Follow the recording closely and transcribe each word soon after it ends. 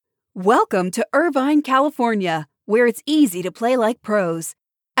Welcome to Irvine, California, where it's easy to play like pros.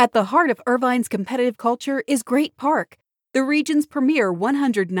 At the heart of Irvine's competitive culture is Great Park, the region's premier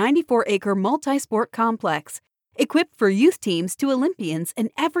 194-acre multi-sport complex, equipped for youth teams to Olympians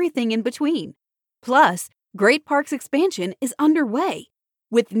and everything in between. Plus, Great Park's expansion is underway.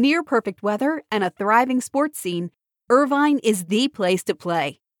 With near-perfect weather and a thriving sports scene, Irvine is the place to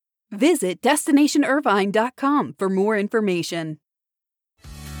play. Visit DestinationIrvine.com for more information.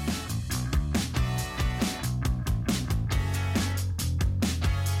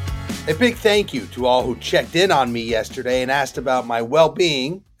 A big thank you to all who checked in on me yesterday and asked about my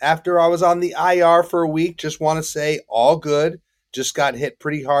well-being after I was on the IR for a week. Just want to say all good. Just got hit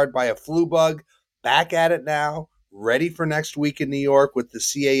pretty hard by a flu bug. Back at it now. Ready for next week in New York with the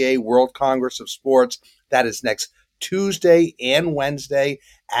CAA World Congress of Sports. That is next Tuesday and Wednesday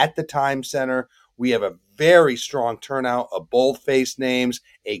at the Time Center. We have a very strong turnout of bold-faced names,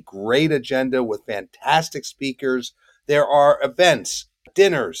 a great agenda with fantastic speakers. There are events,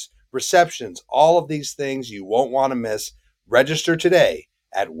 dinners, receptions, all of these things you won't want to miss. Register today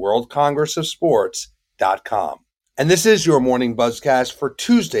at worldcongressofsports.com. And this is your morning buzzcast for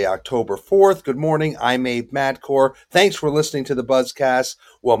Tuesday, October 4th. Good morning. I'm Abe Madkour. Thanks for listening to the buzzcast.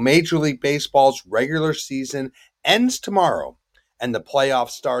 Well, Major League Baseball's regular season ends tomorrow and the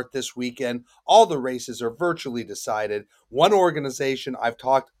playoffs start this weekend. All the races are virtually decided. One organization I've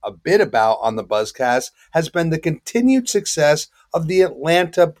talked a bit about on the buzzcast has been the continued success of the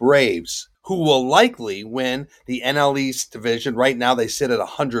Atlanta Braves, who will likely win the NL East division. Right now, they sit at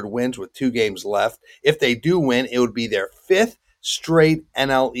 100 wins with 2 games left. If they do win, it would be their 5th straight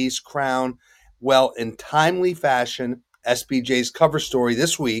NL East crown. Well, in timely fashion, SBJ's cover story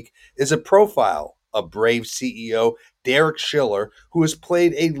this week is a profile of Braves CEO Derek Schiller, who has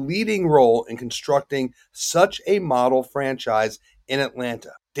played a leading role in constructing such a model franchise in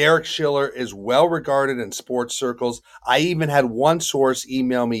Atlanta. Derek Schiller is well regarded in sports circles. I even had one source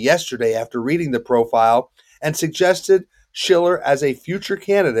email me yesterday after reading the profile and suggested Schiller as a future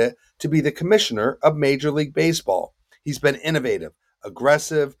candidate to be the commissioner of Major League Baseball. He's been innovative,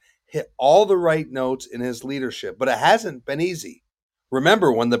 aggressive, hit all the right notes in his leadership, but it hasn't been easy. Remember,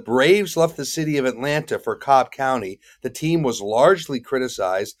 when the Braves left the city of Atlanta for Cobb County, the team was largely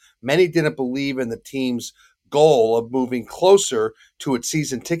criticized. Many didn't believe in the team's goal of moving closer to its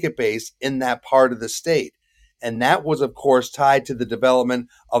season ticket base in that part of the state. And that was, of course, tied to the development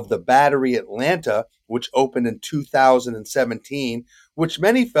of the Battery Atlanta, which opened in 2017, which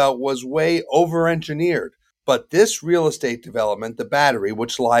many felt was way over-engineered. But this real estate development, the Battery,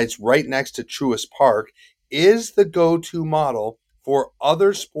 which lies right next to Truist Park, is the go-to model for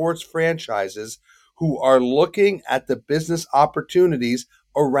other sports franchises who are looking at the business opportunities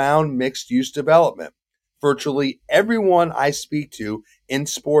around mixed-use development. Virtually everyone I speak to in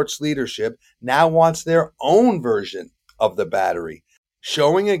sports leadership now wants their own version of the Battery,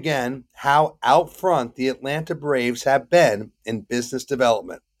 showing again how out front the Atlanta Braves have been in business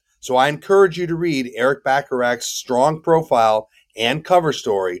development. So I encourage you to read Eric Bacharach's strong profile and cover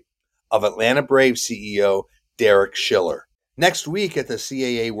story of Atlanta Braves CEO Derek Schiller. Next week at the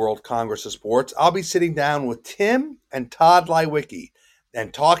CAA World Congress of Sports, I'll be sitting down with Tim and Todd Leiweke,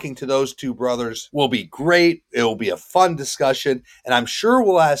 and talking to those two brothers will be great. It will be a fun discussion, and I'm sure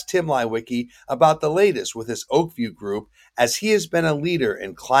we'll ask Tim Leiweke about the latest with his Oakview Group, as he has been a leader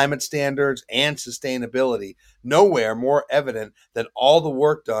in climate standards and sustainability. Nowhere more evident than all the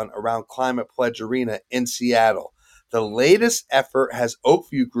work done around Climate Pledge Arena in Seattle. The latest effort has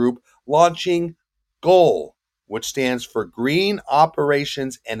Oakview Group launching GOAL, which stands for Green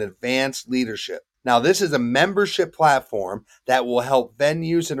Operations and Advanced Leadership. Now, this is a membership platform that will help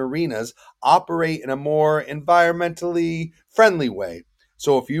venues and arenas operate in a more environmentally friendly way.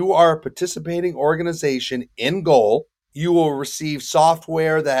 So if you are a participating organization in GOAL, you will receive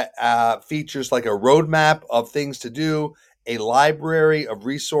software that features like a roadmap of things to do, a library of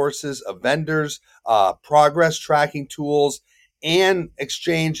resources of vendors, progress tracking tools, and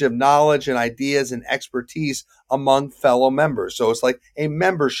exchange of knowledge and ideas and expertise among fellow members. So it's like a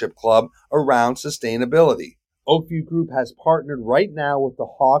membership club around sustainability. Oakview Group has partnered right now with the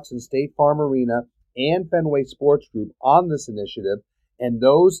Hawks and State Farm Arena and Fenway Sports Group on this initiative, and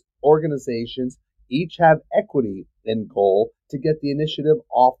those organizations each have equity in GOAL to get the initiative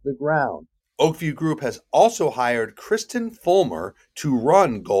off the ground. Oakview Group has also hired Kristen Fulmer to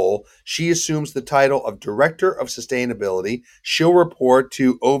run GOAL. She assumes the title of Director of Sustainability. She'll report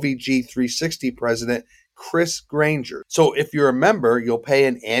to OVG 360 President Chris Granger. So if you're a member, you'll pay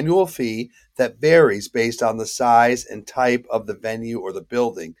an annual fee that varies based on the size and type of the venue or the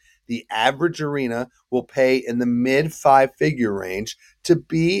building. the average arena will pay in the mid five-figure range to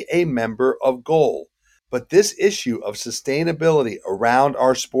be a member of Goal. But this issue of sustainability around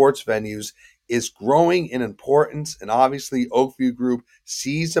our sports venues is growing in importance, and obviously Oakview Group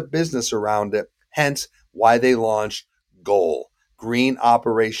sees a business around it, hence why they launched Goal, Green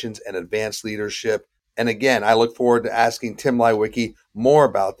Operations and Advanced Leadership. And again, I look forward to asking Tim Leiweke more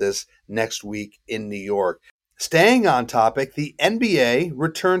about this next week in New York. Staying on topic, the NBA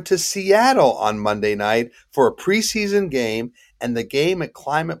returned to Seattle on Monday night for a preseason game, and the game at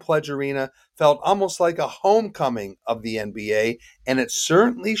Climate Pledge Arena felt almost like a homecoming of the NBA, and it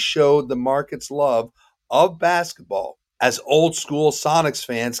certainly showed the market's love of basketball as old school Sonics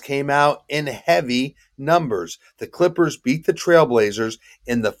fans came out in heavy numbers. The Clippers beat the Trailblazers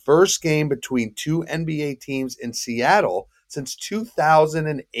in the first game between two NBA teams in Seattle since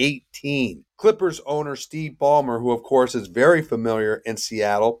 2018. Clippers owner Steve Ballmer, who of course is very familiar in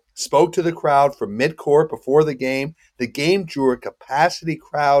Seattle, spoke to the crowd from midcourt before the game. The game drew a capacity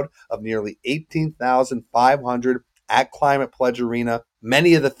crowd of nearly 18,500 at Climate Pledge Arena.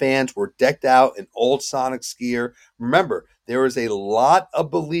 Many of the fans were decked out in old Sonics gear. Remember, there is a lot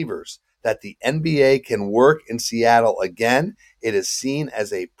of believers that the NBA can work in Seattle again. It is seen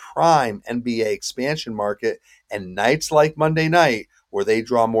as a prime NBA expansion market, and nights like Monday night, where they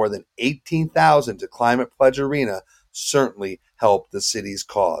draw more than 18,000 to Climate Pledge Arena, certainly help the city's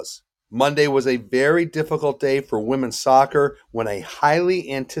cause. Monday was a very difficult day for women's soccer when a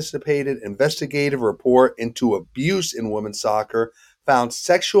highly anticipated investigative report into abuse in women's soccer found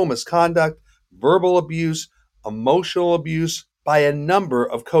sexual misconduct, verbal abuse, emotional abuse by a number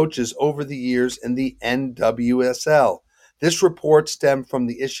of coaches over the years in the NWSL. This report stemmed from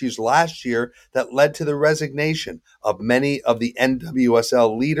the issues last year that led to the resignation of many of the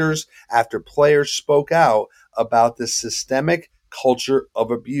NWSL leaders after players spoke out about the systemic culture of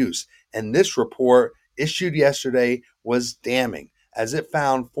abuse. And this report, issued yesterday, was damning, as it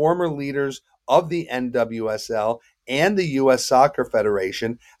found former leaders of the NWSL and the U.S. Soccer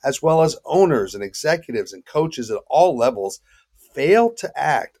Federation, as well as owners and executives and coaches at all levels, failed to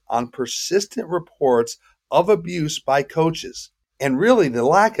act on persistent reports of abuse by coaches. And really, the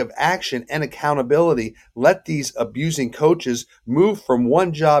lack of action and accountability let these abusing coaches move from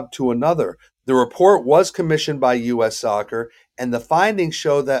one job to another. The report was commissioned by U.S. Soccer, and the findings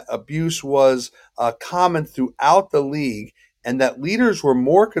show that abuse was common throughout the league, and that leaders were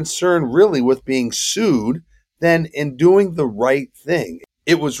more concerned really with being sued than in doing the right thing.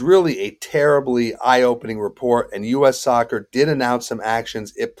 It was really a terribly eye-opening report, and U.S. Soccer did announce some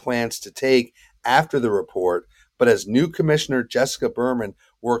actions it plans to take after the report. But as new commissioner Jessica Berman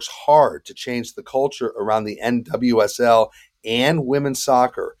works hard to change the culture around the NWSL and women's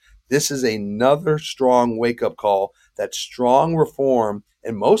soccer, this is another strong wake-up call that strong reform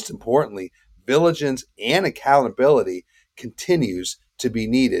and, most importantly, vigilance and accountability continues to be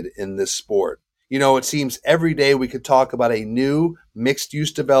needed in this sport. You know, it seems every day we could talk about a new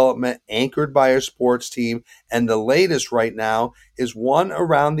mixed-use development anchored by our sports team, and the latest right now is one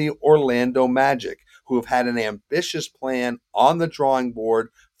around the Orlando Magic, who have had an ambitious plan on the drawing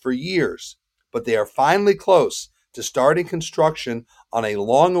board for years. But they are finally close to starting construction on a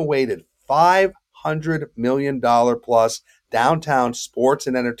long-awaited $500 million plus downtown sports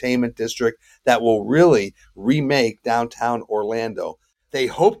and entertainment district that will really remake downtown Orlando. They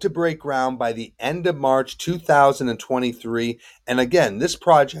hope to break ground by the end of March 2023. And again, this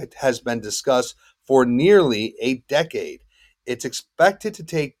project has been discussed for nearly a decade. It's expected to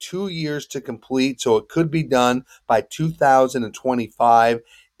take 2 years to complete, so it could be done by 2025.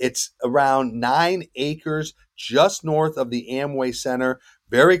 It's around 9 acres just north of the Amway Center,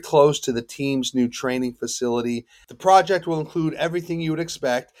 very close to the team's new training facility. The project will include everything you would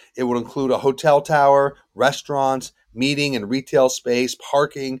expect. It will include a hotel tower, restaurants, meeting and retail space,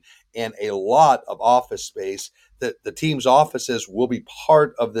 parking, and a lot of office space. The team's offices will be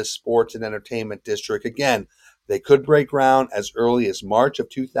part of this sports and entertainment district. Again, they could break ground as early as March of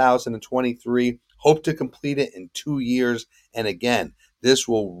 2023, hope to complete it in 2 years. And again, this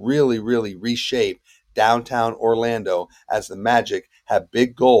will really, really reshape downtown Orlando as the Magic have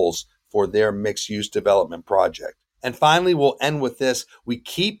big goals for their mixed-use development project. And finally, we'll end with this. We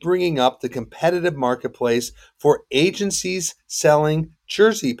keep bringing up the competitive marketplace for agencies selling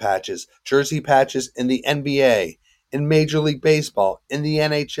jersey patches in the NBA, in Major League Baseball, in the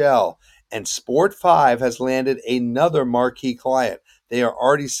NHL. And Sport 5 has landed another marquee client. They are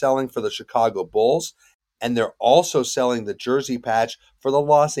already selling for the Chicago Bulls, and they're also selling the jersey patch for the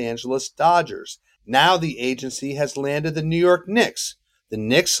Los Angeles Dodgers. Now the agency has landed the New York Knicks. The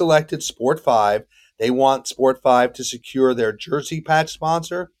Knicks selected Sport 5. They want Sport 5 to secure their jersey patch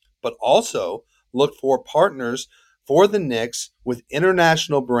sponsor, but also look for partners for the Knicks with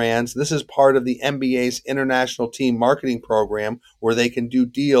international brands. This is part of the NBA's International Team Marketing Program, where they can do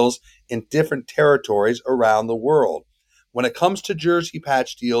deals in different territories around the world. When it comes to jersey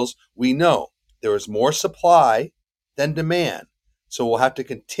patch deals, we know there is more supply than demand. So we'll have to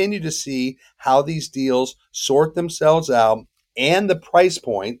continue to see how these deals sort themselves out and the price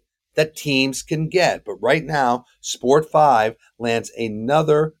point that teams can get. But right now, Sport 5 lands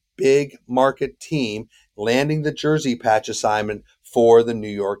another big market team landing the jersey patch assignment for the New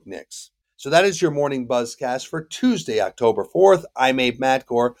York Knicks. So that is your morning Buzzcast for Tuesday, October 4th. I'm Abe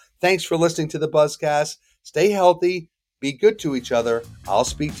Madkour. Thanks for listening to the Buzzcast. Stay healthy. Be good to each other. I'll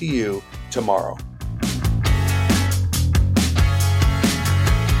speak to you tomorrow.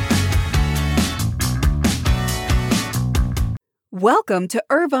 Welcome to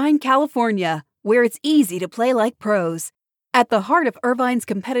Irvine, California, where it's easy to play like pros. At the heart of Irvine's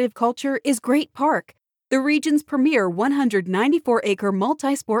competitive culture is Great Park, the region's premier 194-acre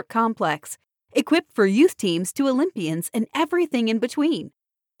multi-sport complex, equipped for youth teams to Olympians and everything in between.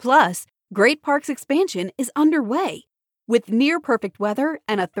 Plus, Great Park's expansion is underway. With near-perfect weather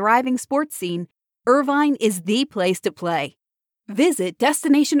and a thriving sports scene, Irvine is the place to play. Visit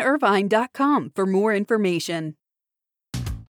DestinationIrvine.com for more information.